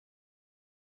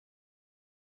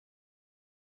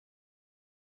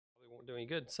won't do any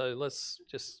good. So let's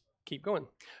just keep going.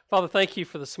 Father, thank you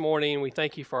for this morning. We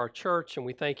thank you for our church, and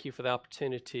we thank you for the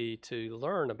opportunity to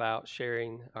learn about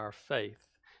sharing our faith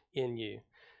in you.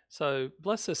 So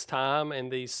bless this time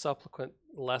and these subsequent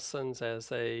lessons as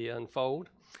they unfold.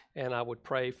 And I would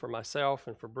pray for myself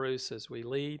and for Bruce as we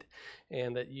lead,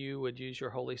 and that you would use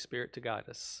your Holy Spirit to guide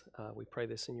us. We pray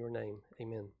this in your name.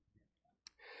 Amen.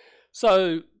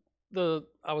 So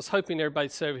I was hoping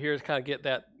everybody'd sit over here to kind of get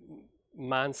that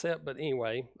mindset, but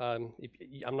anyway,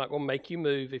 I'm not going to make you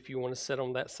move if you want to sit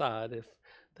on that side, if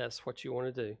that's what you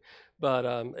want to do. But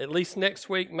at least next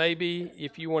week, maybe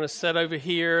if you want to sit over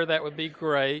here, that would be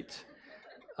great.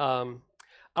 I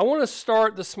want to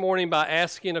start this morning by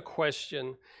asking a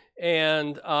question,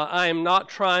 and I am not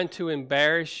trying to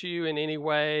embarrass you in any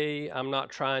way. I'm not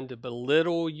trying to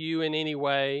belittle you in any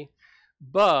way,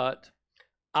 but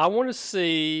I want to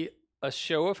see a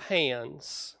show of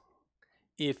hands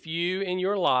if you in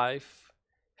your life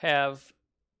have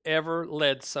ever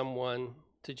led someone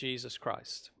to Jesus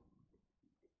Christ.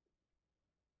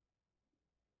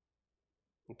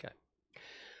 Okay.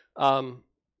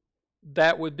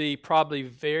 That would be probably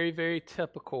very, very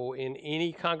typical in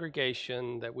any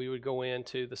congregation that we would go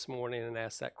into this morning and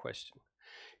ask that question.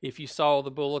 If you saw the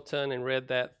bulletin and read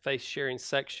that faith sharing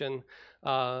section,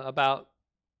 about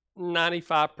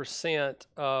 95%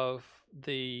 of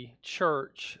the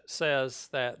church says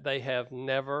that they have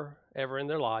never, ever in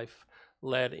their life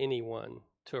led anyone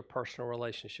to a personal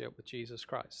relationship with Jesus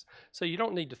Christ. So you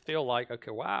don't need to feel like, okay,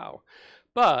 wow.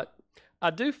 But I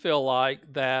do feel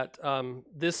like that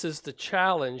this is the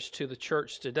challenge to the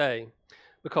church today,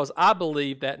 because I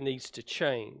believe that needs to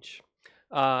change.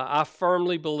 I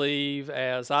firmly believe,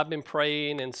 as I've been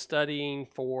praying and studying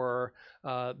for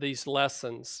these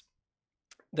lessons,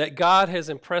 that God has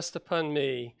impressed upon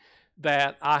me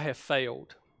that I have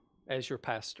failed as your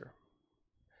pastor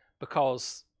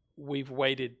because we've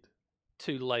waited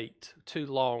too late, too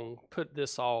long, put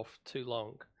this off too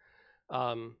long.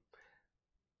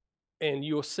 And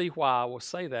you'll see why I will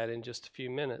say that in just a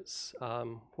few minutes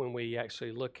when we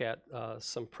actually look at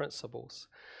some principles.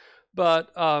 But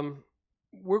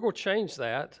we're going to change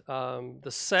that.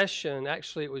 The session,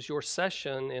 actually it was your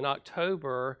session in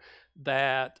October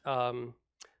that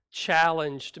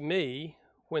challenged me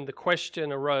when the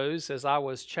question arose as I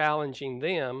was challenging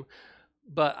them,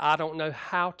 but I don't know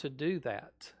how to do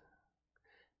that.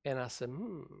 And I said,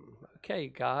 okay,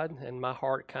 God, and my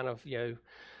heart kind of, here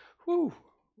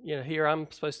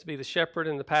I'm supposed to be the shepherd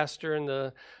and the pastor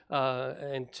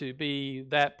and to be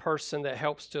that person that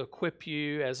helps to equip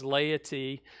you as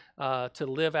laity to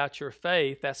live out your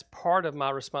faith. That's part of my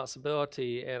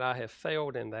responsibility, and I have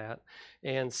failed in that.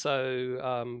 And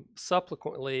so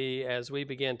subsequently, as we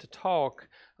began to talk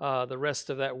the rest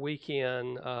of that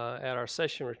weekend at our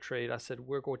session retreat, I said,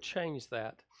 we're going to change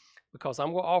that, because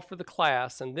I'm going to offer the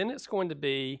class, and then it's going to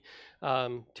be,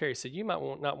 Terry said, you might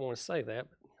not want to say that,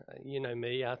 but you know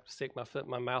me, I stick my foot in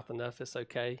my mouth enough, it's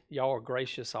okay. Y'all are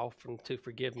gracious often to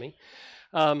forgive me.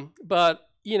 But,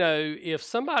 if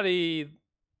somebody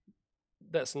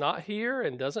that's not here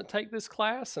and doesn't take this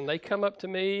class and they come up to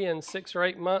me in 6 or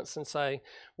 8 months and say,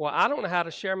 well, I don't know how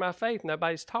to share my faith,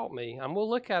 nobody's taught me, I'm going to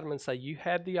look at them and say, you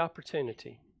had the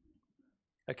opportunity.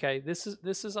 Okay, this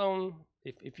is on.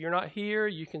 If you're not here,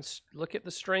 you can look at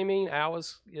the streaming. Al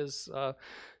is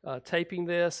taping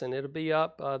this, and it'll be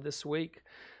up this week.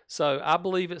 So I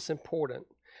believe it's important.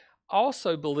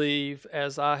 Also believe,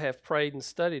 as I have prayed and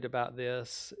studied about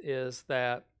this, is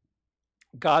that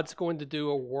God's going to do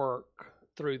a work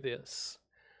through this.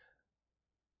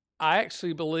 I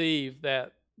actually believe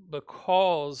that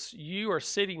because you are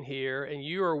sitting here and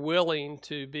you are willing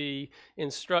to be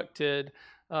instructed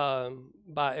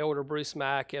by Elder Bruce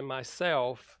Mack and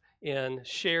myself in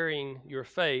sharing your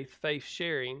faith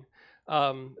sharing,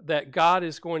 that God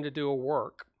is going to do a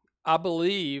work. I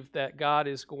believe that God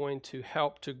is going to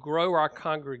help to grow our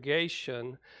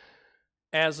congregation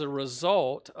as a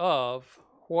result of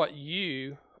what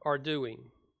you are doing.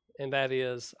 And that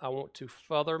is, I want to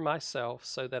further myself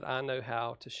so that I know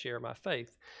how to share my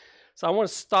faith. So I want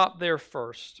to stop there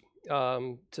first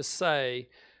to say,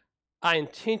 I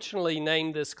intentionally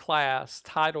named this class,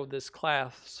 titled this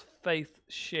class, Faith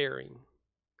Sharing.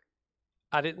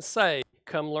 I didn't say,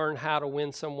 come learn how to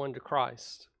win someone to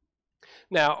Christ.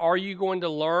 Now, are you going to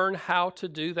learn how to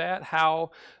do that,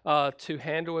 how to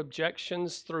handle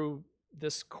objections through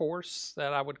this course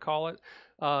that I would call it,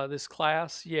 this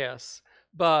class? Yes.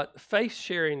 But faith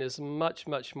sharing is much,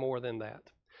 much more than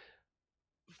that.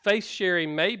 Faith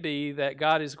sharing may be that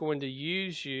God is going to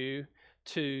use you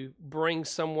to bring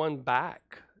someone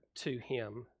back to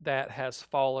Him that has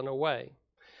fallen away.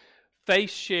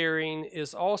 faith sharing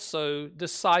is also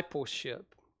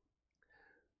discipleship.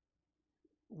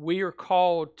 We are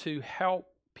called to help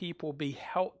people be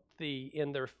healthy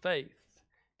in their faith.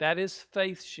 That is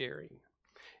faith sharing.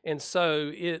 And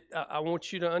so I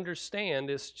want you to understand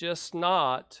it's just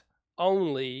not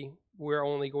we're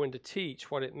only going to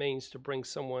teach what it means to bring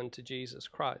someone to Jesus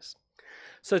Christ.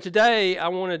 So today I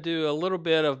want to do a little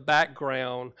bit of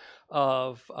background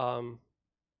of the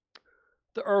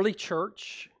early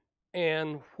church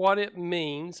and what it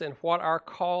means and what our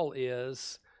call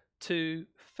is to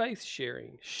faith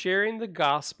sharing the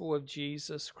gospel of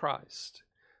Jesus Christ,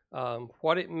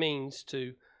 what it means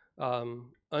to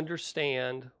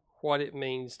understand what it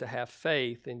means to have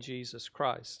faith in Jesus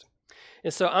Christ.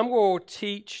 And so I'm going to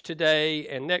teach today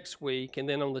and next week, and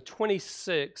then on the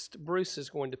 26th, Bruce is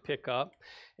going to pick up.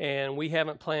 And we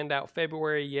haven't planned out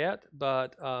February yet,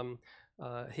 but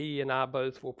he and I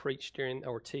both will teach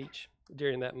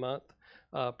during that month.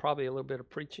 Probably a little bit of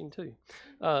preaching too.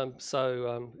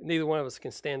 So neither one of us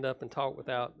can stand up and talk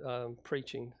without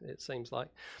preaching, it seems like.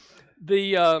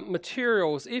 The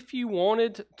materials, if you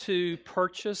wanted to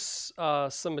purchase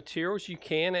some materials, you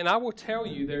can. And I will tell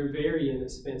you, they're very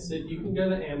inexpensive. You can go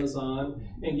to Amazon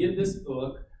and get this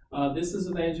book. This is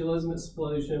Evangelism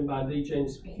Explosion by D.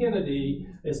 James Kennedy.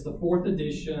 It's the 4th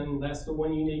edition. That's the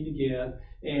one you need to get.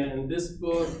 And this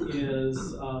book is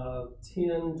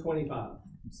 $10.25,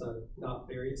 so not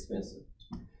very expensive.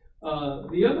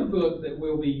 The other book that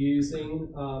we'll be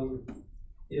using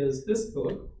is this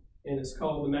book, and it's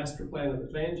called The Master Plan of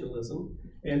Evangelism.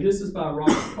 And this is by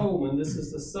Robert Coleman. This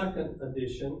is the 2nd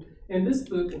edition. And this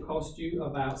book can cost you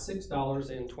about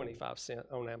 $6.25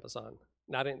 on Amazon.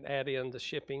 And I didn't add in the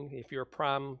shipping. If you're a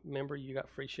Prime member, you got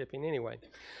free shipping anyway.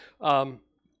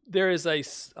 There is a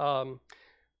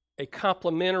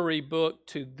complimentary book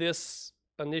to this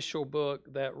initial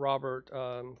book that Robert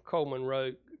Coleman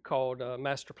wrote called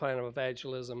Master Plan of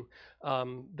Evangelism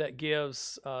that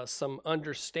gives some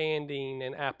understanding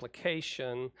and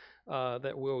application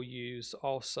that we'll use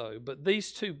also. But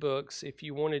these two books, if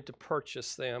you wanted to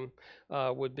purchase them,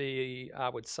 would be, I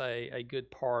would say, a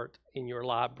good part in your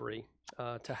library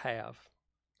to have.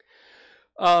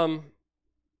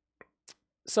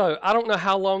 So I don't know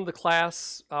how long the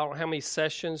class, I don't know how many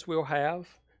sessions we'll have.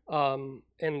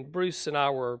 And Bruce and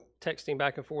I were texting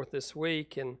back and forth this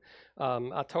week, and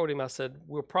I told him, I said,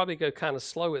 we'll probably go kind of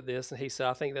slow at this. And he said,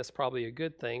 I think that's probably a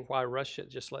good thing. Why rush it?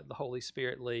 Just let the Holy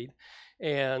Spirit lead.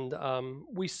 And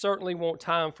we certainly want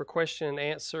time for question and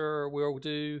answer. We'll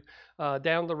do,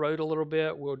 down the road a little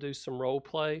bit, we'll do some role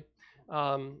play.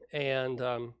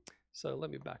 So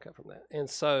let me back up from that. And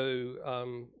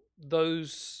so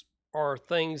those are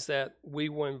things that we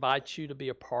will invite you to be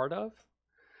a part of.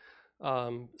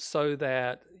 So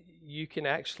that you can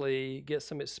actually get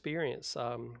some experience.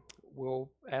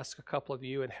 We'll ask a couple of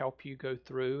you and help you go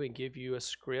through and give you a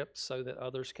script so that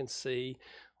others can see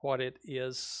what it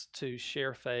is to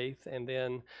share faith. And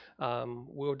then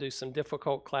we'll do some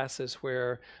difficult classes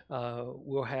where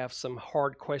we'll have some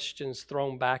hard questions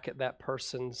thrown back at that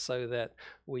person so that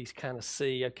we kind of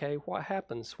see, okay, what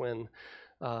happens when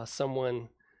someone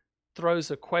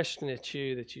throws a question at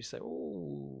you that you say,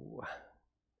 ooh,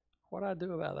 what do I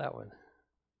do about that one?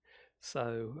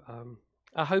 So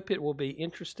I hope it will be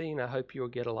interesting. I hope you'll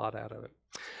get a lot out of it.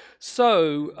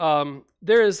 So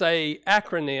there is a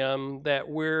acronym that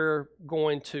we're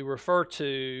going to refer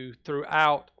to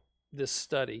throughout this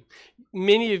study.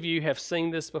 Many of you have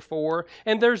seen this before,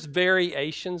 and there's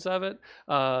variations of it.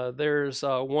 There's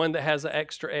one that has an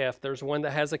extra F. There's one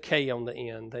that has a K on the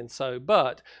end. And so,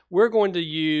 but we're going to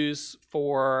use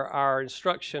for our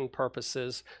instruction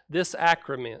purposes this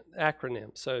acronym.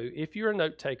 So if you're a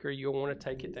note taker, you'll want to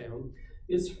take it down.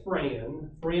 It's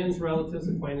FRAN, friends, relatives,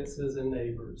 acquaintances, and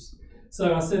neighbors.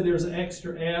 So I said there's an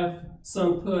extra F.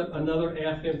 Some put another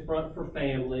F in front for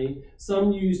family.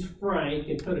 Some used Frank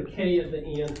and put a K at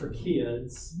the end for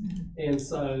kids. And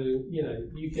so, you know,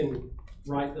 you can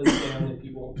write those down if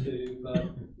you want to. But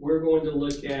we're going to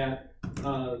look at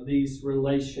these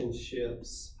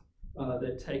relationships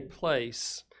that take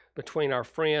place between our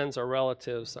friends, our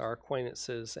relatives, our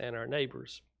acquaintances, and our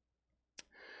neighbors.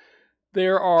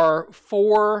 There are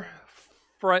 4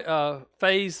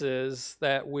 phases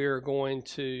that we're going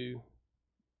to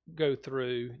go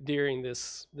through during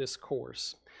this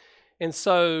course. And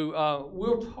so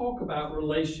we'll talk about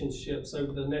relationships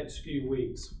over the next few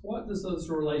weeks. What does those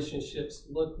relationships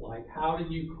look like? How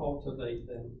do you cultivate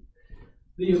them?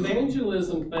 The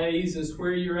evangelism phase is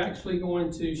where you're actually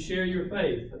going to share your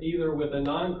faith, either with a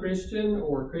non-Christian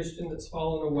or a Christian that's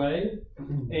fallen away.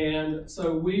 And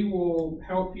so we will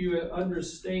help you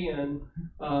understand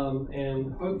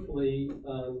and hopefully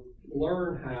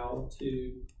learn how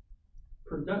to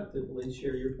productively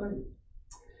share your faith.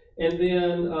 And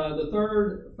then the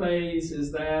third phase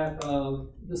is that of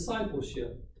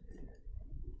discipleship.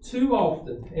 Too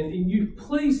often, and you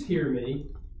please hear me,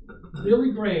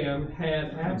 Billy Graham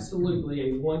had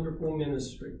absolutely a wonderful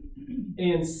ministry.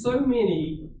 And so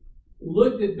many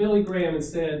looked at Billy Graham and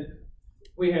said,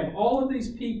 we have all of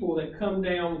these people that come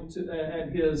down at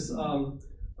his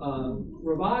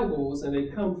revivals, and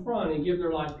they come front and give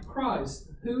their life to Christ.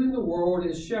 Who in the world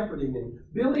is shepherding them?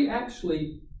 Billy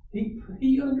actually,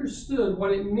 he understood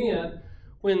what it meant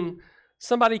when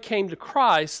somebody came to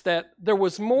Christ, that there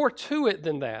was more to it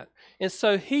than that. And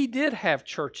so he did have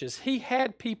churches. He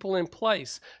had people in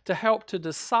place to help to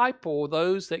disciple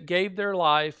those that gave their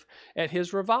life at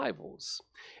his revivals.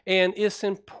 And it's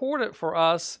important for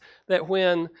us that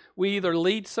when we either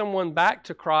lead someone back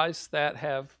to Christ that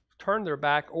have turned their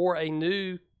back, or a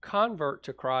new convert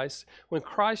to Christ, when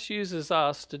Christ uses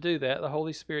us to do that, the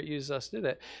Holy Spirit uses us to do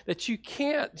that, that you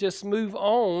can't just move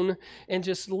on and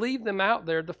just leave them out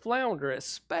there to flounder,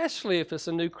 especially if it's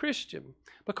a new Christian,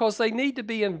 because they need to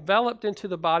be enveloped into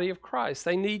the body of Christ.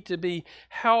 They need to be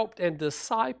helped and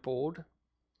discipled.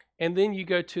 And then you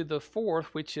go to the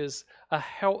fourth, which is a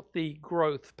healthy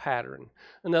growth pattern.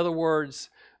 In other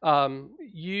words,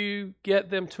 you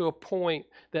get them to a point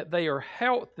that they are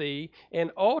healthy, and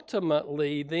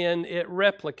ultimately then it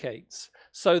replicates,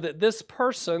 so that this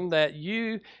person that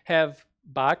you have,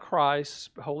 by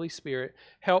Christ, Holy Spirit,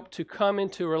 helped to come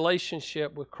into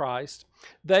relationship with Christ,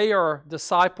 they are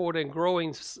discipled and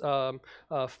growing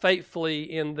faithfully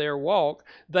in their walk.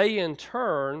 They in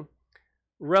turn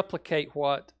replicate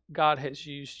what God has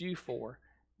used you for.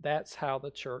 That's how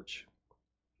the church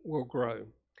will grow.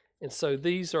 And so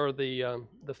these are the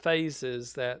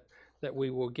phases that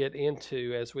we will get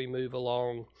into as we move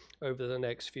along over the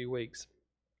next few weeks.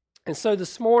 And so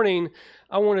this morning,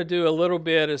 I want to do a little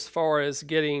bit as far as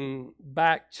getting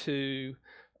back to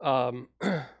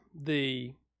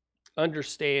the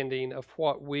understanding of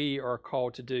what we are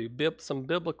called to do, some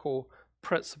biblical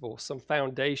principles, some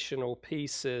foundational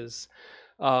pieces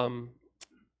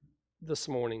this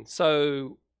morning.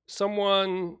 So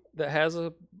someone that has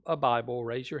a Bible,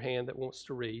 raise your hand that wants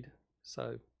to read.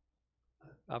 So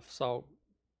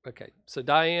okay. So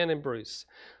Diane and Bruce.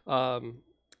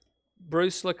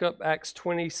 Bruce, look up Acts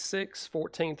 26,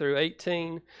 14 through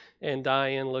 18, and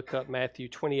Diane, look up Matthew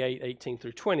 28, 18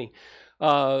 through 20.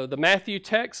 The Matthew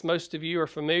text, most of you are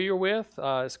familiar with.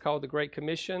 It's called the Great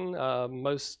Commission.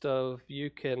 Most of you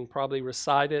can probably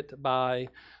recite it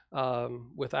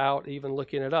without even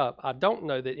looking it up. I don't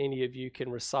know that any of you can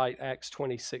recite Acts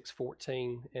 26,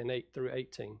 14 and 8 through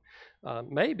 18.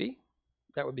 Maybe.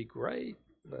 That would be great,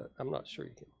 but I'm not sure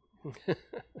you can.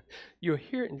 You'll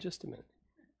hear it in just a minute.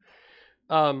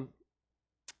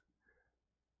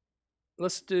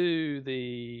 Let's do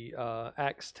the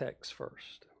Acts text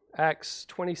first. Acts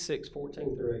 26,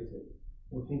 14 through 18.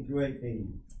 14 through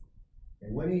 18.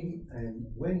 And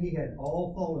when he had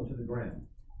all fallen to the ground,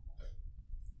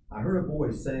 I heard a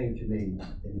voice saying to me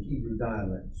in the Hebrew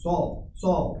dialect, Saul,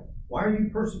 Saul, why are you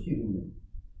persecuting me?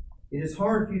 It is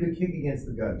hard for you to kick against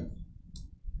the goads.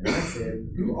 And I said,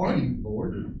 Who are you,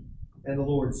 Lord? And the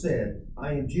Lord said,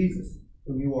 I am Jesus,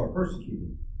 whom you are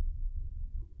persecuting.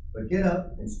 But get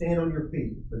up and stand on your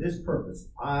feet. For this purpose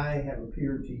I have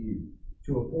appeared to you,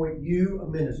 to appoint you a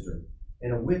minister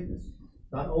and a witness,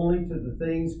 not only to the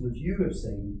things which you have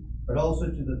seen, but also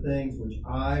to the things which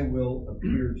I will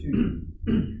appear to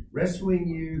you, rescuing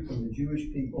you from the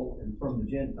Jewish people and from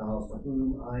the Gentiles to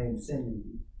whom I am sending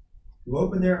you, to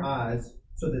open their eyes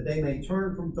so that they may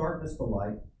turn from darkness to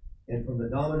light and from the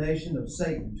domination of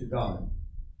Satan to God,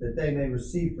 that they may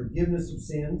receive forgiveness of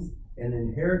sins and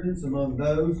inheritance among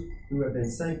those who have been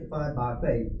sanctified by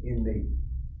faith in me.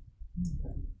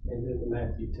 And then the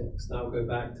Matthew text. I'll go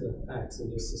back to Acts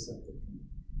in just a second.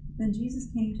 Then Jesus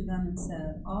came to them and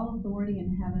said, All authority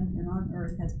in heaven and on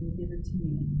earth has been given to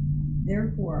me.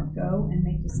 Therefore, go and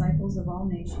make disciples of all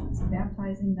nations,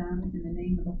 baptizing them in the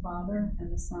name of the Father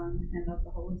and the Son and of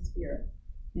the Holy Spirit,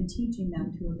 and teaching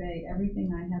them to obey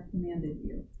everything I have commanded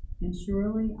you. And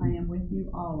surely I am with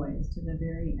you always to the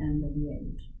very end of the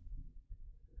age.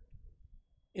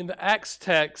 In the Acts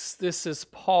text, this is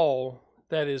Paul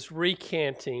that is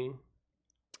recanting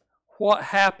what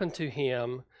happened to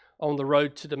him on the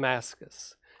road to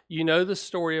Damascus. You know the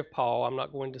story of Paul. I'm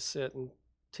not going to sit and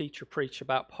teach or preach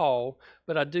about Paul,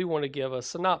 but I do want to give a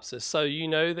synopsis. So you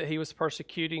know that he was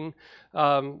persecuting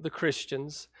the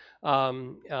Christians.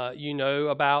 You know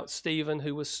about Stephen,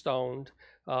 who was stoned.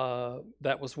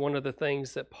 That was one of the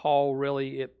things that Paul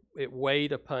really, it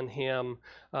weighed upon him,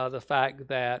 the fact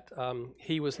that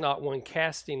he was not one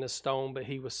casting a stone, but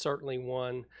he was certainly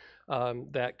one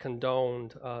that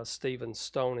condoned Stephen's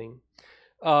stoning.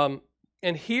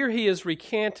 And here he is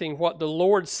recanting what the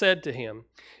Lord said to him.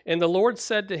 And the Lord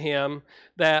said to him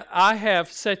that I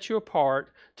have set you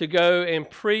apart to go and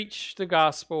preach the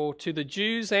gospel to the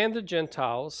Jews and the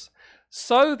Gentiles,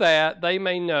 so that they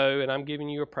may know, and I'm giving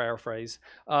you a paraphrase,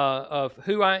 of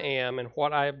who I am and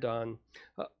what I have done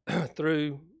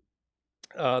through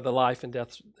the life and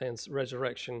death and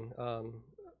resurrection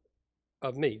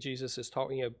of me. Jesus is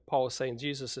talking, Paul is saying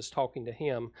Jesus is talking to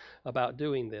him about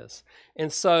doing this.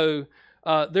 And so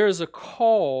there is a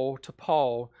call to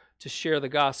Paul to share the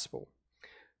gospel.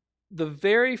 The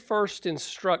very first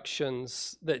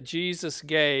instructions that Jesus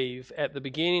gave at the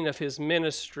beginning of his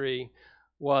ministry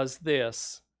was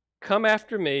this: come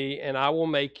after me and I will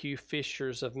make you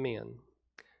fishers of men.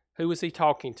 Who was he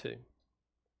talking to?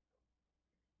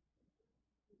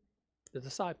 The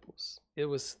disciples. It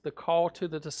was the call to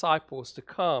the disciples to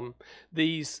come,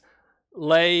 these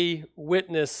lay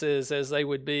witnesses as they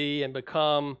would be and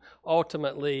become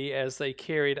ultimately as they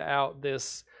carried out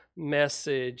this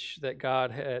message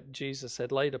that Jesus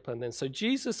had laid upon them. So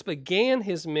Jesus began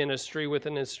his ministry with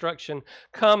an instruction,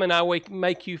 come and I will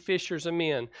make you fishers of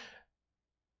men.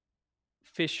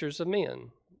 Fishers of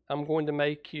men. I'm going to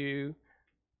make you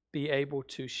be able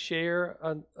to share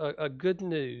a good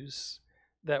news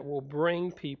that will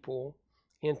bring people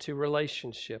into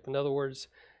relationship. In other words,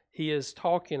 he is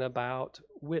talking about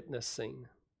witnessing.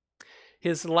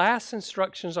 His last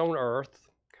instructions on earth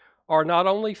are not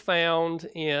only found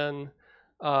in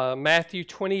Matthew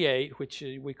 28, which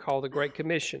we call the Great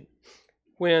Commission.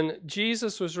 When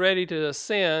Jesus was ready to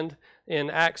ascend in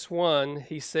Acts 1,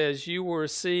 he says, you will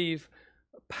receive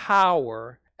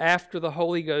power after the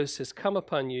Holy Ghost has come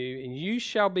upon you, and you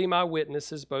shall be my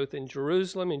witnesses both in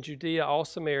Jerusalem and Judea, all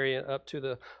Samaria, and up to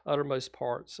the uttermost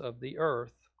parts of the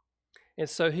earth. And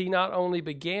so he not only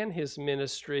began his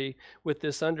ministry with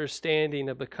this understanding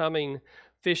of becoming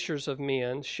fishers of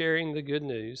men, sharing the good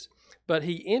news, but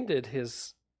he ended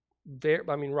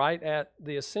right at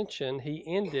the ascension, he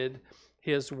ended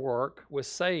his work with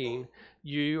saying,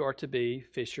 you are to be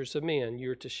fishers of men.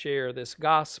 You're to share this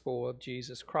gospel of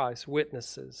Jesus Christ,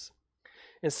 witnesses.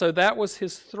 And so that was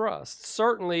his thrust.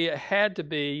 Certainly it had to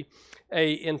be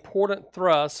an important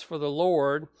thrust for the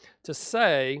Lord to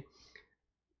say,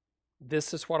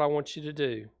 this is what I want you to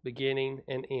do, beginning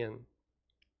and end.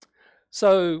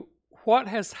 So what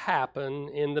has happened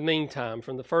in the meantime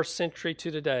from the first century to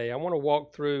today? I want to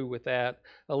walk through with that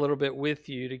a little bit with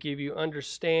you to give you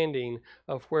understanding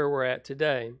of where we're at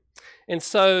today. And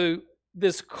so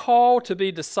this call to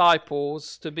be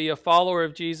disciples, to be a follower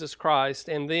of Jesus Christ,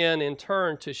 and then in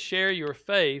turn to share your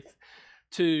faith,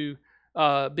 to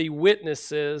be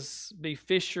witnesses, be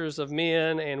fishers of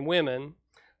men and women,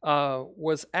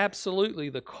 was absolutely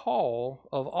the call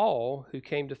of all who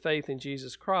came to faith in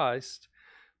Jesus Christ.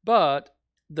 But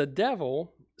the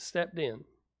devil stepped in.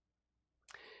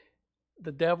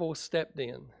 The devil stepped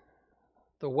in.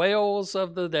 The wiles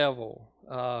of the devil.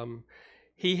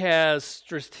 He has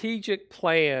strategic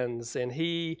plans, and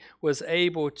he was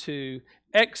able to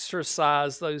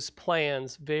exercise those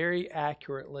plans very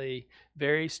accurately,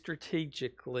 very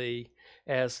strategically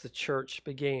as the church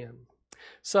began.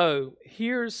 So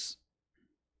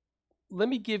let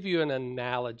me give you an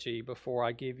analogy before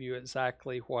I give you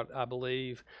exactly what I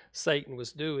believe Satan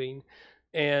was doing.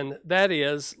 And that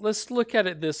is, let's look at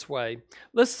it this way.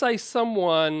 Let's say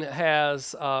someone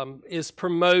is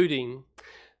promoting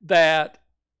that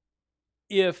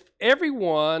if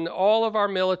everyone, all of our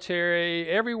military,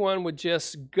 everyone would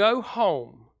just go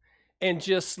home and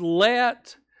just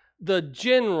let the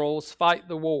generals fight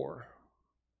the war,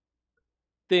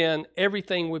 then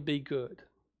everything would be good.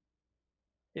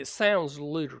 It sounds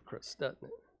ludicrous, doesn't it?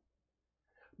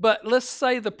 But let's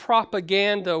say the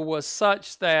propaganda was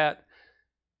such that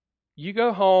you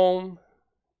go home,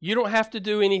 you don't have to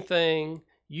do anything,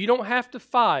 you don't have to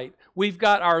fight. We've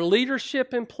got our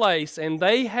leadership in place, and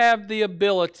they have the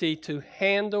ability to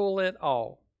handle it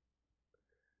all.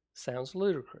 Sounds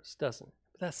ludicrous, doesn't it?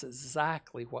 But that's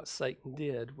exactly what Satan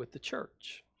did with the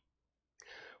church.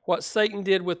 What Satan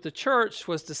did with the church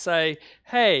was to say,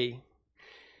 hey,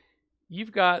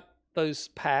 you've got those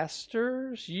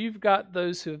pastors, you've got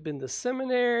those who have been to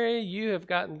seminary, you have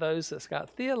gotten those that's got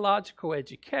theological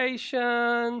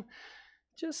education.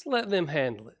 Just let them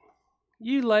handle it.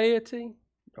 You laity,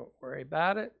 don't worry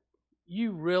about it.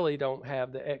 You really don't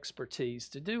have the expertise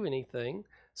to do anything.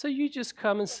 So you just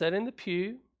come and sit in the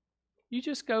pew. You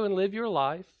just go and live your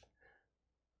life.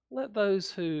 Let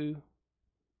those who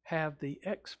have the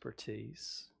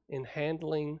expertise in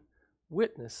handling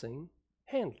witnessing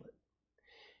handle it.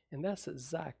 And that's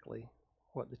exactly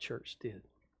what the church did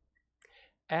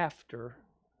after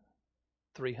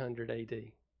 300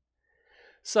 AD.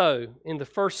 So, in the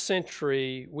first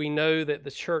century, we know that the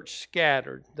church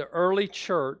scattered. The early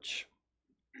church,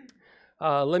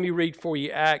 let me read for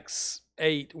you Acts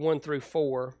 8, 1 through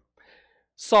 4.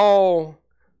 Saul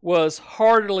was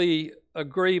heartily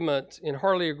agreement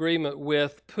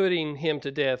with putting him to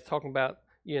death, talking about,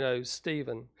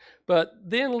 Stephen. But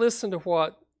then listen to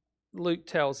what Luke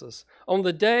tells us. On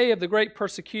the day of the great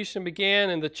persecution began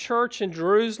in the church in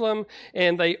Jerusalem,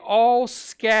 and they all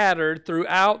scattered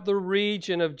throughout the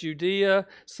region of Judea,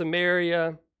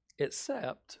 Samaria,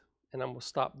 except, and I'm going to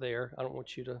stop there. I don't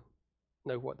want you to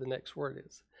know what the next word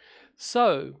is.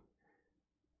 So,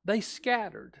 they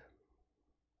scattered,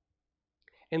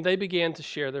 and they began to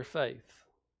share their faith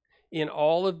in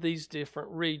all of these different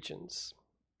regions.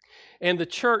 And the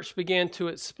church began to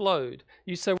explode.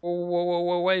 You say,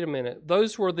 whoa, wait a minute.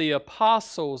 Those were the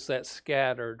apostles that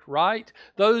scattered, right?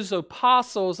 Those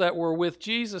apostles that were with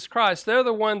Jesus Christ, they're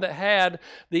the one that had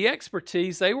the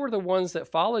expertise. They were the ones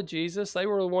that followed Jesus. They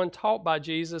were the one taught by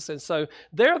Jesus. And so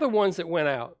they're the ones that went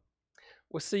out.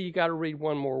 Well, see, you got to read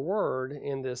one more word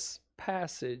in this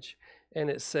passage, and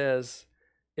it says,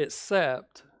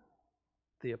 except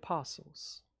the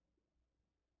apostles.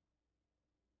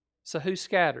 So who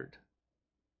scattered?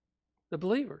 The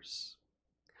believers.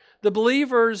 The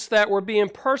believers that were being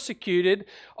persecuted.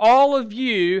 All of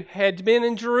you had been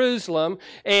in Jerusalem,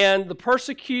 and the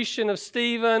persecution of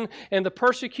Stephen and the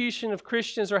persecution of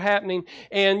Christians are happening,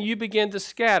 and you begin to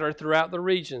scatter throughout the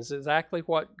regions. Exactly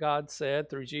what God said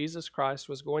through Jesus Christ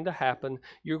was going to happen.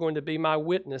 You're going to be my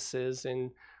witnesses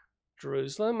in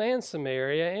Jerusalem and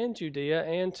Samaria and Judea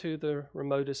and to the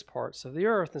remotest parts of the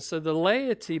earth. And so the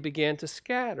laity began to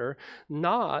scatter,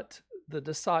 not the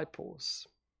disciples.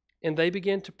 And they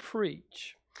began to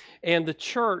preach. And the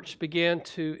church began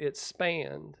to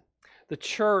expand. The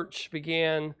church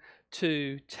began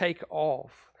to take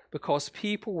off because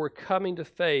people were coming to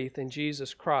faith in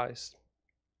Jesus Christ.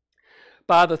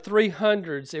 By the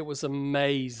 300s, it was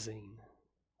amazing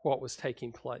what was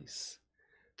taking place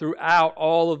throughout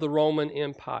all of the Roman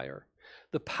Empire.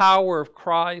 The power of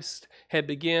Christ had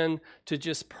begun to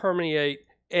just permeate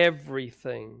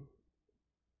everything.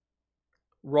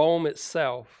 Rome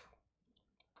itself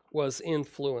was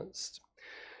influenced.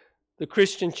 The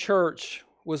Christian church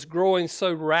was growing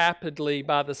so rapidly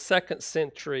by the 2nd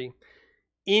century.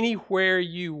 Anywhere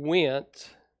you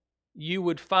went, you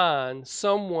would find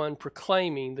someone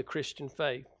proclaiming the Christian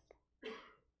faith.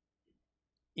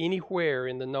 Anywhere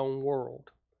in the known world,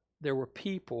 there were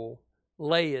people,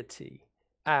 laity,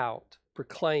 out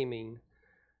proclaiming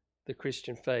the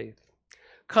Christian faith.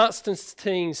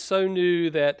 Constantine so knew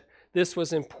that this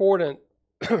was important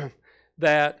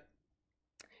that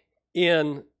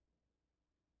in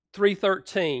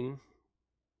 313,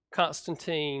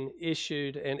 Constantine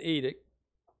issued an edict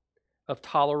of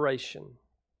toleration.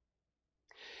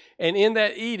 And in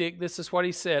that edict, this is what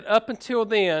he said. Up until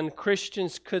then,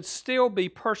 Christians could still be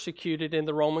persecuted in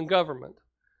the Roman government.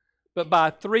 But by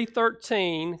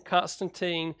 313,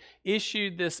 Constantine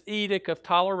issued this edict of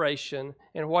toleration,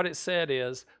 and what it said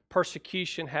is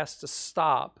persecution has to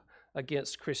stop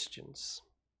against Christians.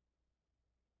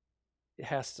 It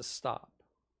has to stop.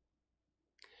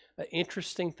 An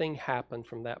interesting thing happened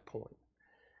from that point.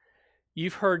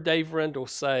 You've heard Dave Rendell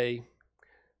say,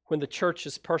 when the church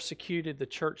is persecuted, the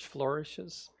church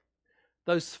flourishes.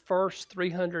 Those first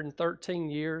 313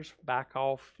 years, back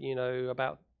off,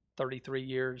 about 33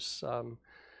 years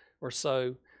or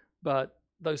so, but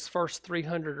those first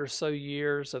 300 or so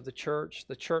years of the church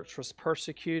was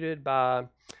persecuted by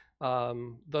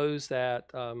those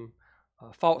that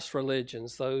false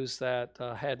religions, those that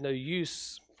had no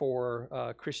use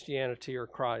for Christianity or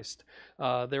Christ.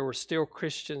 There were still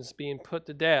Christians being put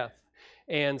to death.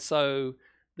 And so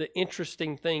the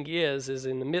interesting thing is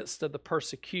in the midst of the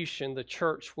persecution, the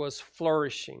church was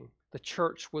flourishing. The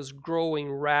church was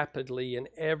growing rapidly in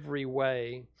every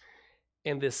way.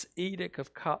 And this edict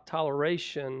of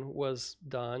toleration was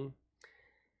done.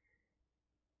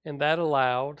 And that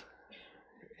allowed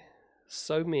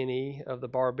so many of the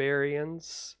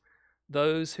barbarians,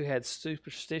 those who had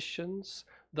superstitions,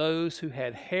 those who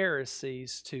had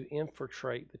heresies to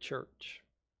infiltrate the church.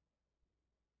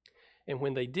 And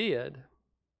when they did,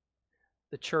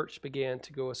 the church began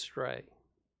to go astray.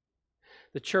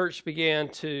 the church began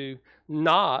to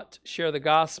not share the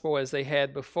gospel as they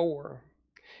had before.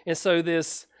 And so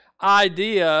this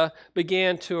idea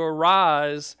began to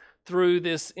arise through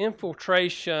this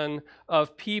infiltration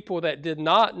of people that did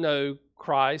not know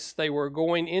Christ. They were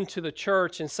going into the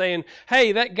church and saying,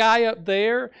 hey, that guy up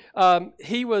there,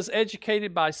 he was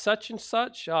educated by such and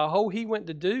such. He went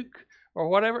to Duke or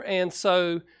whatever. And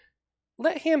so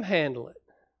let him handle it.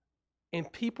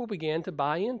 And people began to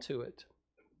buy into it.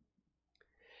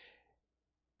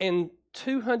 In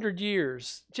 200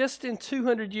 years, just in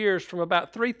 200 years, from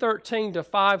about 313 to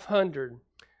 500,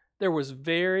 there was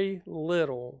very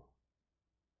little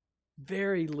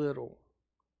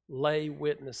lay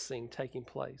witnessing taking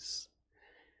place.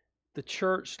 The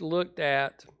church looked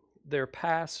at their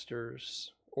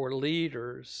pastors or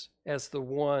leaders as the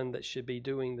one that should be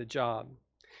doing the job.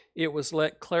 It was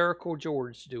let clerical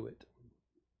George do it.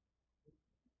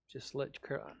 Just let,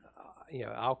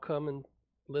 I'll come and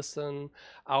listen.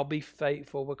 I'll be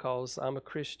faithful because I'm a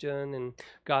Christian and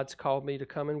God's called me to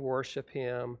come and worship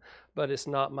Him, but it's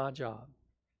not my job.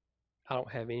 I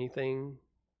don't have anything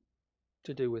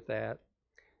to do with that.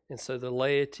 And so the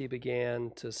laity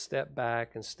began to step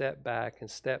back and step back and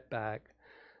step back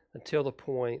until the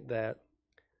point that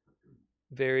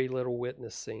very little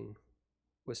witnessing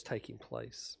was taking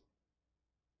place.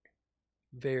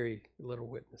 Very little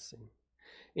witnessing.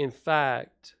 In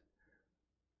fact,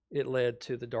 it led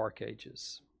to the Dark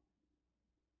Ages.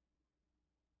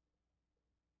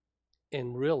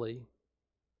 And really,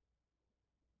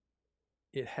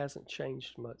 it hasn't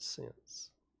changed much since.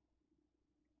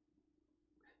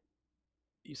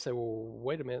 You say, well,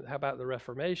 wait a minute, how about the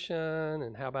Reformation?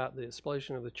 And how about the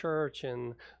explosion of the church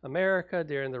in America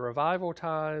during the revival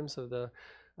times of the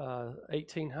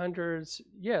 1800s?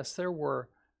 Yes, there were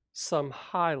some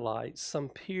highlights, some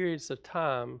periods of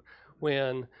time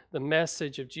when the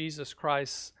message of Jesus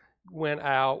Christ went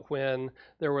out, when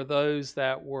there were those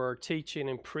that were teaching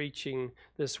and preaching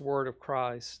this word of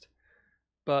Christ.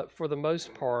 But for the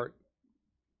most part,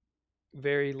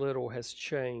 very little has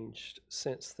changed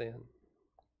since then.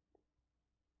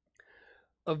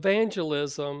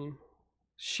 Evangelism,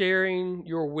 sharing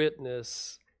your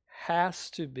witness, has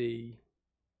to be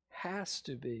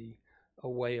a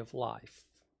way of life.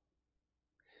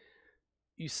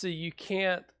 You see, you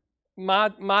can't,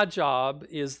 my job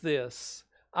is this.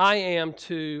 I am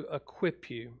to equip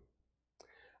you.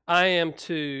 I am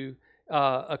to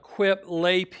equip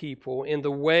lay people in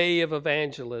the way of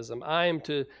evangelism. I am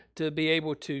to be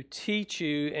able to teach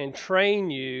you and train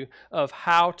you of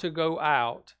how to go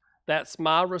out. That's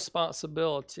my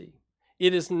responsibility.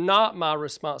 It is not my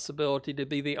responsibility to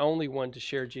be the only one to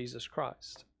share Jesus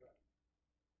Christ.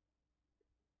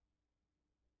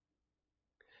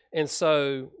 And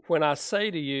so when I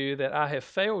say to you that I have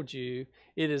failed you,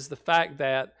 it is the fact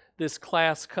that this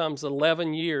class comes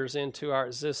 11 years into our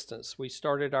existence. We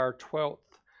started our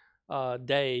 12th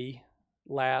day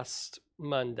last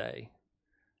Monday.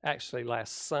 Actually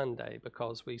last Sunday,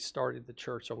 because we started the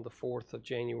church on the 4th of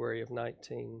January of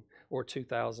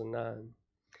 2009.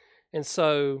 And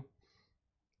so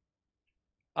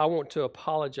I want to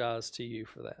apologize to you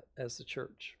for that as the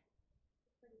church.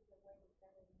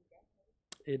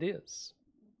 It is.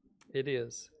 It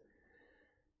is.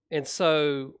 And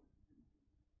so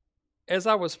as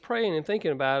I was praying and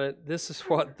thinking about it, this is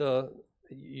what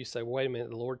you say, wait a minute,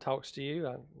 the Lord talks to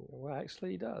you? Well, actually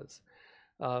He does.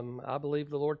 I believe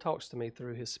the Lord talks to me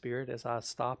through His Spirit as I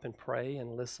stop and pray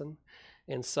and listen.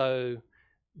 And so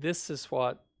this is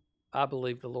what I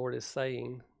believe the Lord is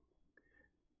saying.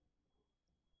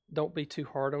 Don't be too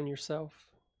hard on yourself,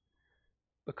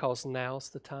 because now's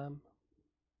the time.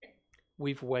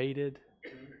 We've waited.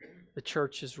 The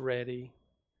church is ready.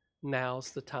 Now's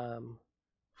the time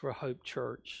for Hope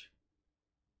Church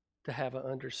to have an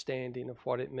understanding of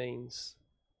what it means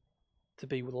to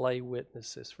be lay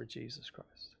witnesses for Jesus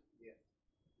Christ. Yeah.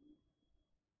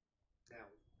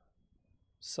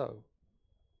 So,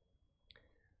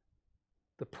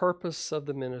 the purpose of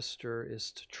the minister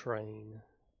is to train.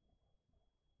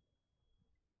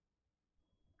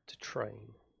 To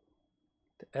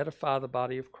edify the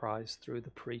body of Christ through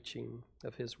the preaching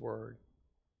of His Word.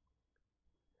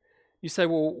 You say,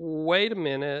 well, wait a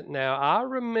minute. Now, I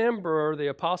remember the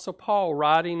Apostle Paul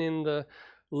writing in the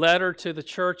letter to the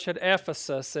church at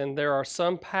Ephesus, and there are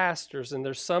some pastors, and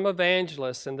there's some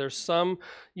evangelists, and there's some,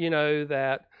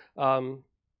 that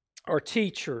are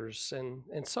teachers,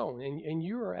 and so on. And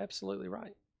you are absolutely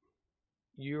right.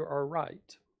 You are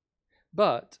right.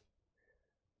 But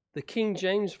the King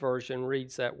James Version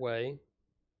reads that way.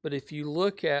 But if you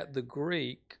look at the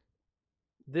Greek,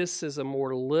 this is a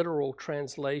more literal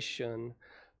translation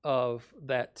of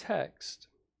that text.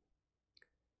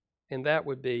 And that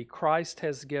would be, Christ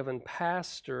has given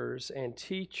pastors and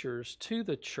teachers to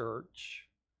the church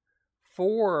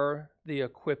for the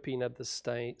equipping of the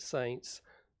saints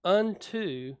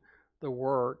unto the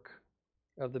work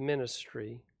of the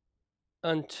ministry,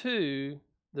 unto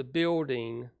the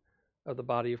building of the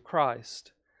body of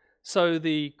Christ. So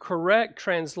the correct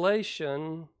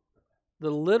translation,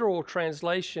 the literal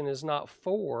translation, is not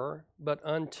for, but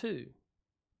unto.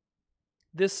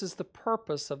 This is the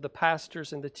purpose of the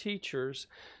pastors and the teachers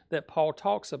that Paul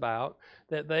talks about,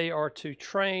 that they are to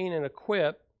train and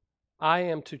equip. I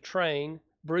am to train.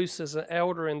 Bruce is an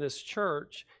elder in this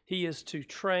church. He is to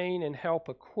train and help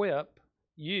equip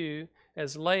you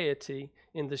as laity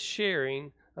in the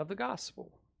sharing of the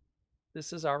gospel.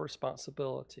 This is our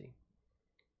responsibility.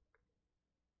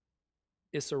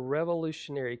 It's a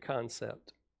revolutionary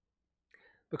concept.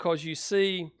 Because you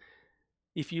see,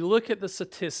 if you look at the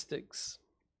statistics,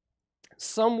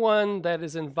 someone that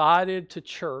is invited to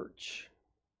church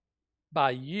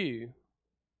by you,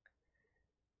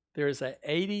 there is an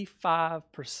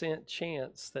 85%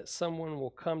 chance that someone will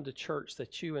come to church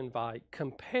that you invite,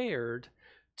 compared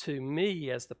to me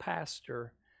as the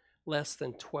pastor, less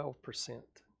than 12%.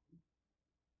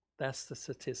 That's the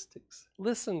statistics.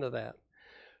 Listen to that.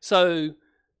 So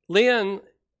Lynn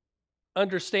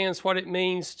understands what it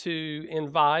means to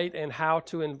invite and how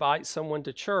to invite someone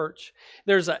to church.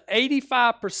 There's an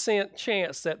 85%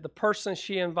 chance that the person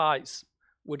she invites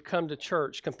would come to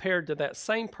church, compared to that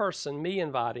same person, me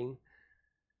inviting,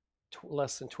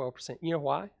 less than 12%. You know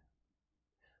why?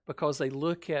 Because they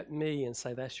look at me and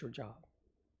say, that's your job.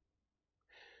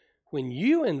 When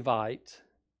you invite,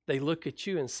 they look at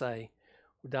you and say,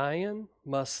 Diane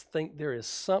must think there is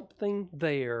something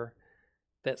there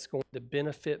that's going to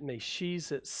benefit me.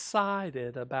 She's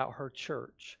excited about her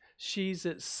church. She's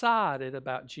excited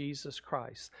about Jesus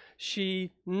Christ.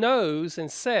 She knows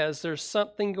and says there's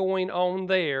something going on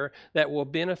there that will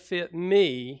benefit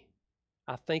me.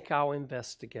 I think I'll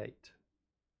investigate.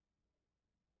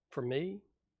 For me,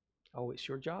 oh, it's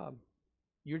your job.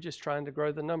 You're just trying to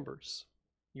grow the numbers.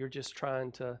 You're just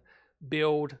trying to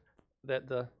build that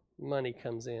the money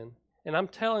comes in. And I'm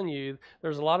telling you,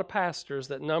 there's a lot of pastors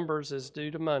that numbers is due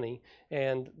to money,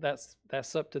 and that's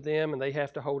up to them, and they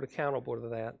have to hold accountable to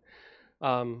that.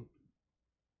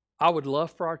 I would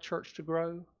love for our church to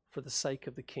grow for the sake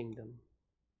of the kingdom.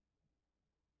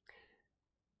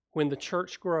 When the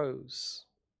church grows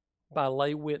by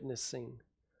lay witnessing,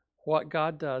 what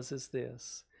God does is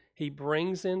this. He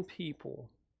brings in people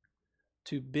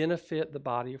to benefit the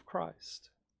body of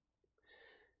Christ.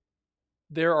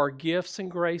 There are gifts and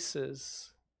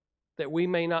graces that we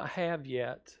may not have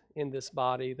yet in this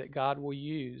body that God will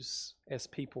use as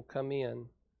people come in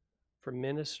for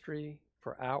ministry,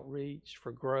 for outreach,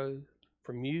 for growth,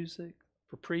 for music,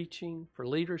 for preaching, for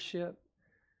leadership,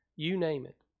 you name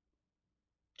it.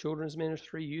 Children's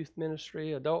ministry, youth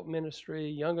ministry, adult ministry,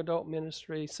 young adult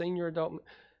ministry, senior adult.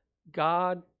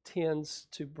 God tends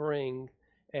to bring,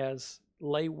 as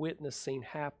lay witnessing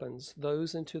happens,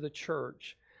 those into the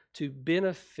church to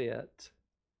benefit,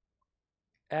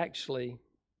 actually,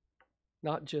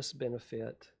 not just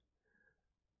benefit,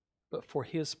 but for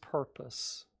His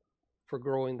purpose, for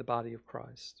growing the body of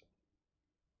Christ.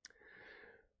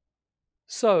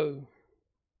 So,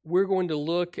 we're going to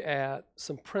look at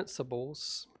some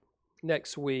principles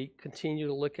next week, continue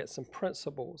to look at some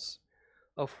principles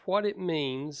of what it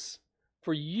means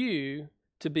for you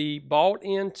to be bought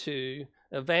into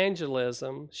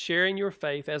evangelism, sharing your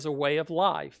faith as a way of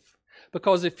life.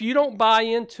 Because if you don't buy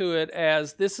into it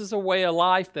as this is a way of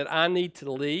life that I need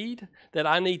to lead, that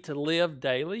I need to live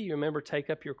daily, you remember, take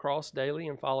up your cross daily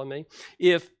and follow me.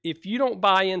 If you don't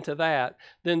buy into that,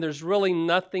 then there's really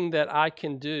nothing that I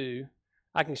can do.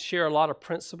 I can share a lot of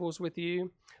principles with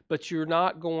you, but you're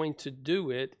not going to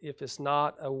do it if it's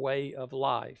not a way of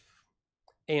life.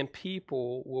 And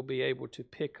people will be able to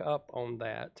pick up on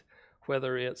that,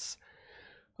 whether it's,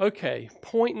 okay,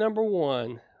 point number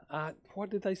one, what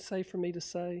did they say for me to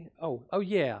say? Oh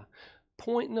yeah,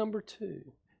 point number two.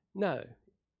 No,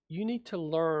 you need to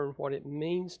learn what it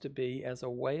means to be as a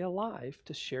way of life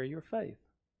to share your faith.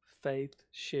 Faith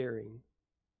sharing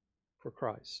for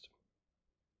Christ.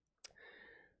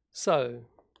 So,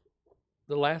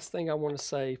 the last thing I want to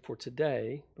say for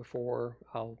today, before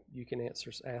you can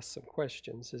ask some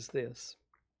questions, is this.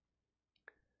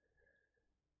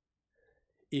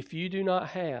 If you do not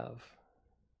have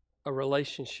a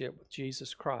relationship with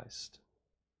Jesus Christ,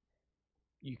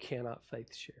 you cannot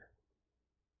faith share.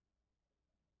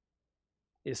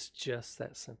 It's just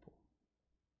that simple.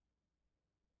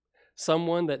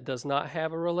 Someone that does not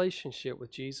have a relationship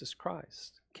with Jesus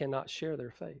Christ cannot share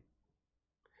their faith.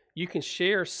 You can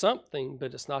share something,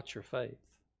 but it's not your faith.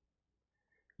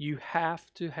 You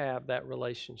have to have that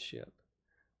relationship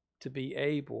to be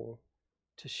able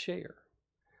to share,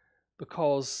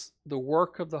 because the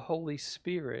work of the Holy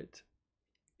Spirit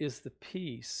is the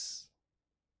piece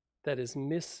that is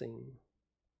missing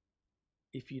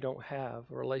if you don't have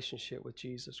a relationship with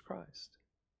Jesus Christ.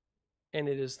 And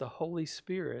it is the Holy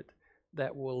Spirit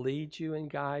that will lead you and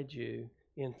guide you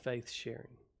in faith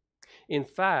sharing. In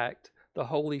fact, the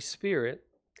Holy Spirit,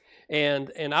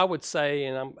 and I would say,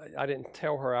 and I didn't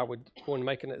tell her I would want to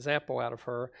make an example out of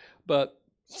her, but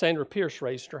Sandra Pierce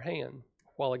raised her hand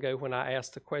a while ago when I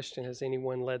asked the question, has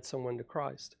anyone led someone to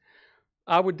Christ?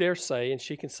 I would dare say, and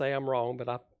she can say I'm wrong, but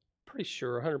I'm pretty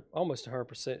sure, almost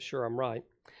 100% sure I'm right,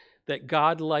 that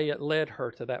God led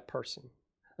her to that person.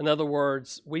 In other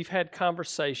words, we've had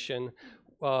conversation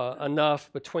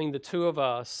enough between the two of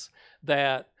us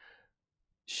that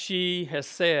she has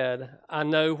said, I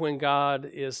know when God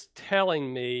is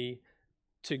telling me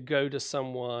to go to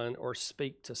someone or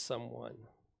speak to someone.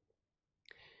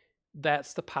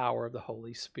 That's the power of the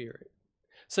Holy Spirit.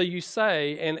 So you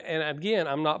say, and again,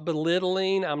 I'm not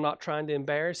belittling, I'm not trying to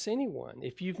embarrass anyone.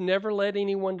 If you've never led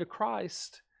anyone to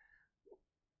Christ,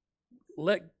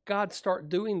 let God start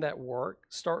doing that work.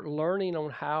 Start learning on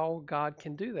how God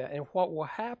can do that. And what will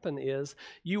happen is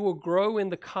you will grow in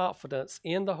the confidence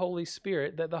in the Holy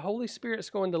Spirit that the Holy Spirit is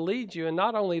going to lead you. And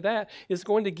not only that, it's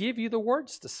going to give you the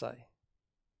words to say.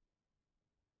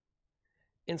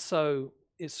 And so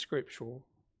it's scriptural.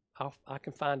 I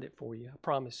can find it for you. I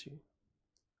promise you.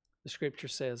 The scripture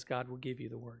says God will give you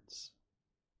the words.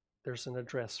 There's an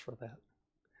address for that.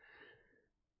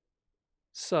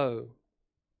 So,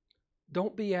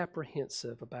 don't be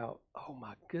apprehensive about, oh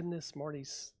my goodness,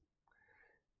 Marty's.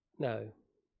 No.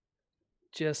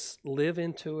 Just live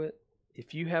into it.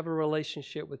 If you have a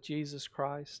relationship with Jesus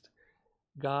Christ,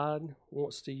 God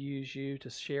wants to use you to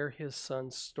share His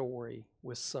Son's story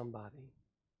with somebody.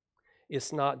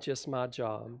 It's not just my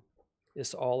job.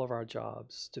 It's all of our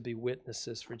jobs to be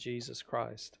witnesses for Jesus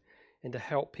Christ and to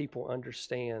help people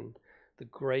understand the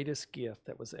greatest gift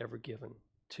that was ever given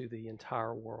to the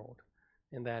entire world,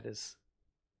 and that is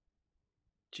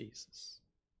Jesus.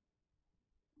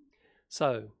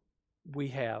 So we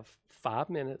have 5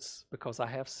 minutes because I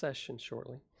have session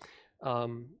shortly.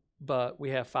 But we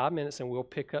have 5 minutes, and we'll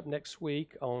pick up next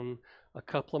week on a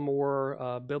couple of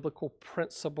more biblical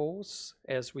principles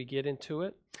as we get into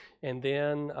it. And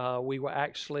then we will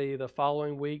actually, the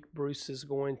following week, Bruce is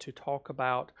going to talk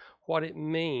about what it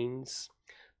means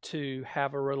to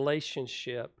have a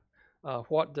relationship.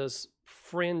 What does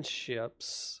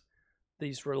friendships,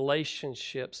 these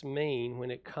relationships mean when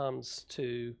it comes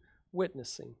to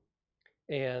witnessing?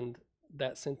 And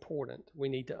that's important. We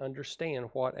need to understand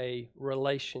what a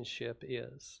relationship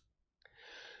is.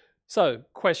 So,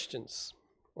 questions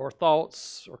or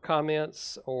thoughts or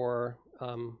comments, or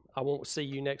I won't see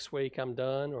you next week, I'm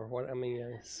done, or what? I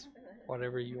mean,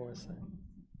 whatever you want to say.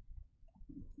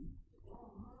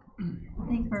 I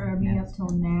think for me up till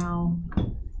now,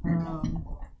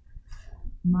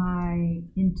 my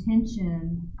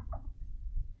intention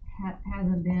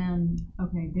hasn't been,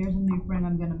 okay, there's a new friend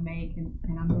I'm going to make, and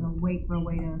I'm going to wait for a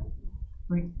way to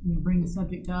bring the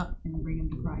subject up and bring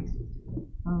him to Christ.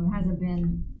 It hasn't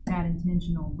been that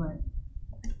intentional, but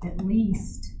at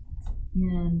least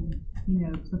in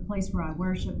the place where I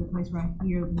worship, the place where I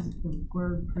hear the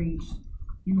word preached,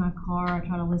 in my car, I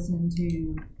try to listen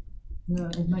to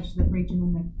as much of the preaching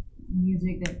and the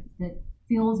music that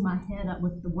fills my head up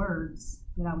with the words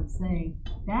that I would say.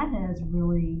 That has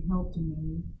really helped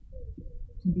me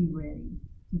to be ready,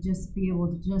 to just be able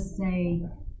to just say,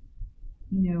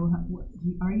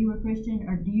 are you a Christian,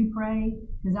 or do you pray?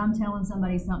 Because I'm telling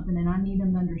somebody something and I need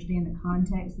them to understand the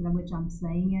context in which I'm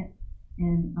saying it.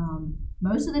 And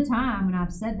most of the time when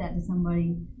I've said that to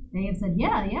somebody, they have said,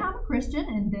 yeah, I'm a Christian.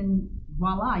 And then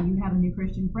voila, you have a new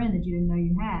Christian friend that you didn't know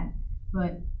you had.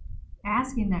 But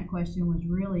asking that question was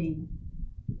really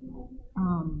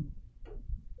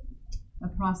a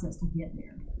process to get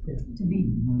there, to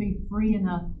be free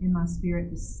enough in my spirit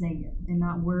to say it and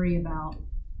not worry about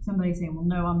somebody saying, well,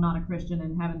 no, I'm not a Christian,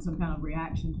 and having some kind of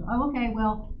reaction to, oh, okay,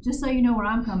 well, just so you know where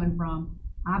I'm coming from,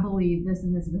 I believe this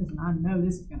and this and this, and I know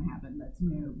this is going to happen. That's,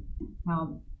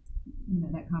 how,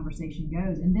 that conversation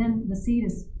goes. And then the seed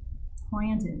is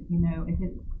planted, if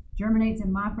it germinates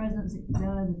in my presence, it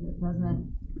does. If it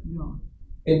doesn't, you know.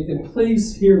 And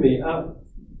please hear me.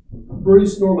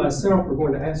 Bruce nor myself are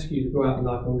going to ask you to go out and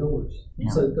knock on doors.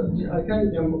 So,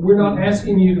 okay, we're not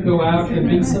asking you to go out and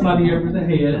beat somebody over the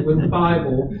head with the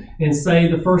Bible and say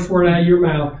the first word out of your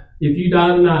mouth, if you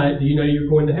die tonight, do you know you're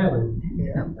going to heaven?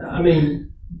 Yeah. I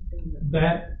mean,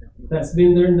 that's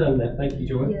been there and done that. Thank you,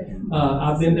 Joy. Yes.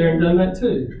 I've been there and done that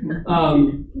too.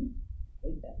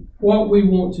 What we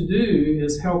want to do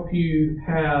is help you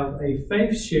have a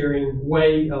faith-sharing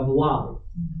way of life,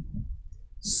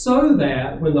 so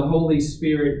that when the Holy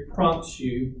Spirit prompts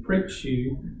you, pricks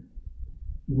you,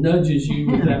 nudges you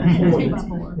with that point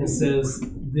and says,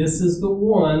 this is the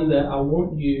one that I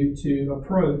want you to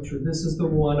approach, or this is the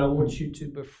one I want you to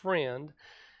befriend.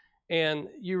 And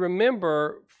you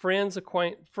remember friends,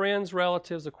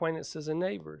 relatives, acquaintances, and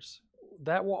neighbors.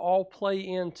 That will all play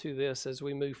into this as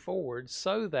we move forward,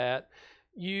 so that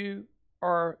you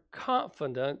are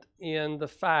confident in the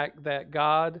fact that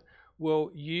God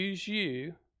will use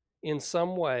you in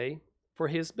some way for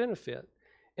His benefit.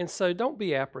 And so don't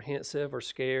be apprehensive or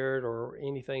scared or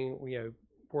anything,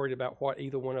 worried about what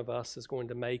either one of us is going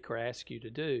to make or ask you to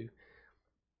do.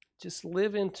 Just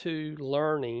live into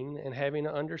learning and having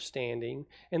an understanding,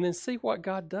 and then see what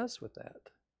God does with that.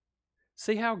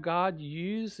 See how God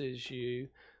uses you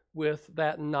with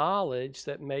that knowledge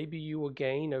that maybe you will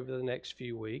gain over the next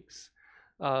few weeks,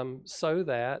 so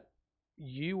that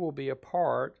you will be a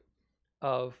part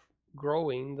of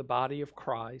growing the body of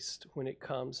Christ when it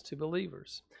comes to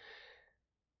believers.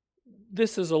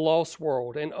 This is a lost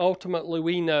world, and ultimately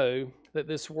we know that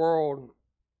this world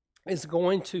is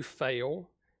going to fail,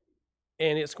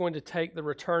 and it's going to take the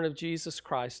return of Jesus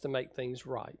Christ to make things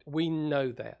right. We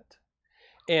know that.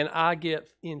 And I get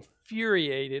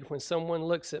infuriated when someone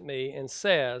looks at me and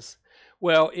says,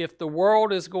 well, if the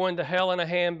world is going to hell in a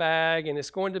handbag and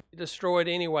it's going to be destroyed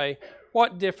anyway,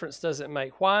 what difference does it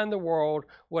make? Why in the world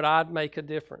would I make a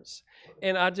difference?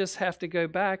 And I just have to go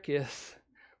back with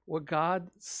what God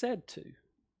said to.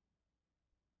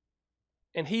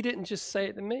 And He didn't just say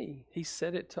it to me. He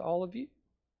said it to all of you.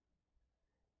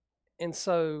 And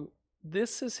so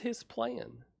this is His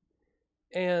plan.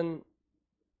 And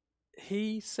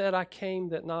He said, I came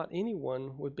that not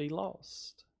anyone would be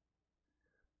lost.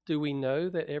 Do we know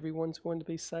that everyone's going to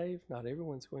be saved? Not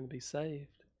everyone's going to be saved.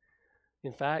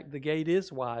 In fact, the gate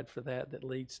is wide for that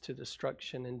leads to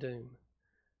destruction and doom.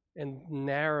 And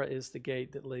narrow is the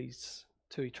gate that leads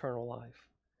to eternal life.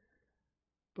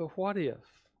 But what if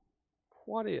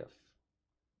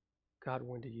God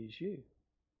wanted to use you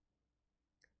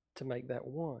to make that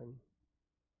one?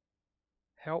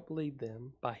 Help lead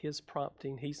them by His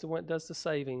prompting. He's the one that does the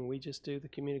saving. We just do the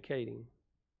communicating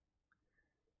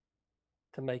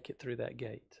to make it through that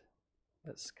gate.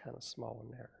 That's kind of small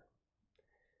and narrow.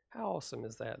 How awesome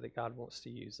is that God wants to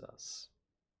use us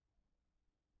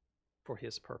for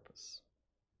His purpose?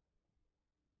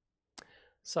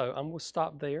 So I'm going to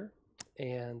stop there,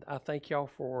 and I thank y'all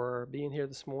for being here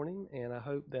this morning, and I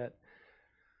hope that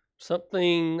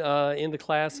something in the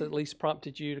class at least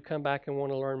prompted you to come back and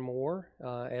want to learn more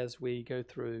as we go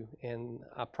through. And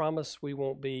I promise we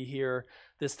won't be here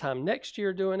this time next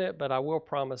year doing it, but I will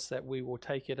promise that we will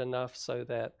take it enough so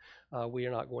that we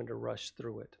are not going to rush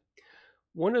through it.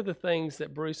 One of the things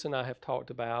that Bruce and I have talked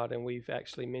about, and we've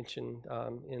actually mentioned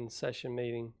in session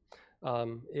meeting,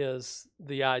 is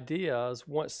the idea is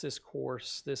once this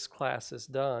class is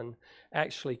done,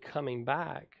 actually coming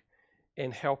back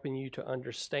and helping you to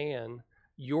understand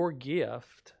your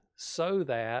gift so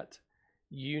that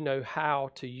you know how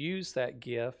to use that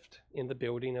gift in the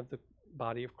building of the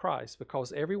body of Christ.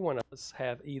 Because every one of us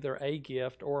have either a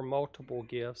gift or multiple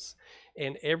gifts,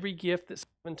 and every gift that's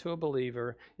given to a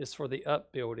believer is for the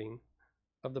upbuilding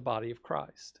of the body of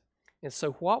Christ. And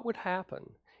so what would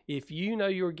happen if you know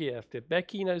your gift, if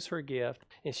Becky knows her gift,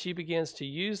 and she begins to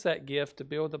use that gift to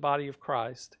build the body of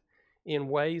Christ in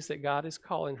ways that God is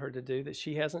calling her to do that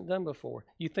she hasn't done before?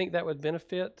 You think that would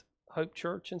benefit Hope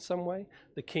Church in some way,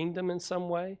 the kingdom in some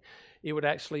way? It would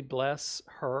actually bless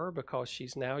her because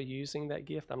she's now using that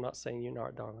gift. I'm not saying you're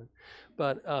not, darling,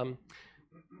 but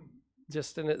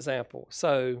just an example.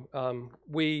 So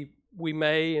we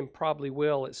may and probably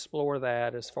will explore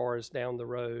that as far as down the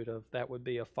road of that would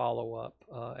be a follow-up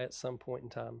at some point in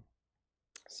time.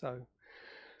 So,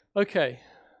 okay.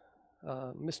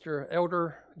 Mr.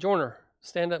 Elder Joyner,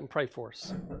 stand up and pray for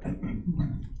us.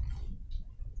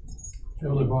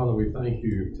 Heavenly Father, we thank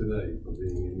you today for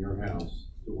being in your house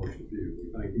to worship you.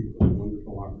 We thank you for the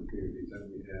wonderful opportunities that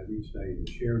we have each day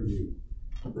to share you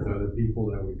with other people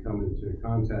that we come into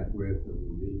contact with and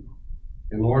we meet.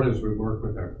 And Lord, as we work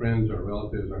with our friends, our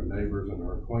relatives, our neighbors, and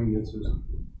our acquaintances,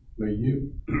 May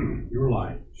you, your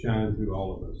light shine through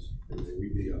all of us, and may we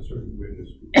be a certain witness.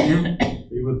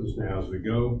 Be with us now as we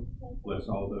go. Bless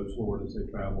all those, Lord, as they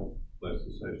travel. Bless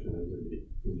the session as they be.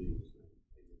 In Jesus'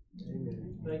 name.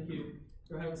 Amen. Thank you.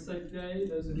 So have a safe day.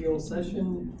 Those of you on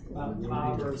session, about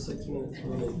 5 or 6 minutes.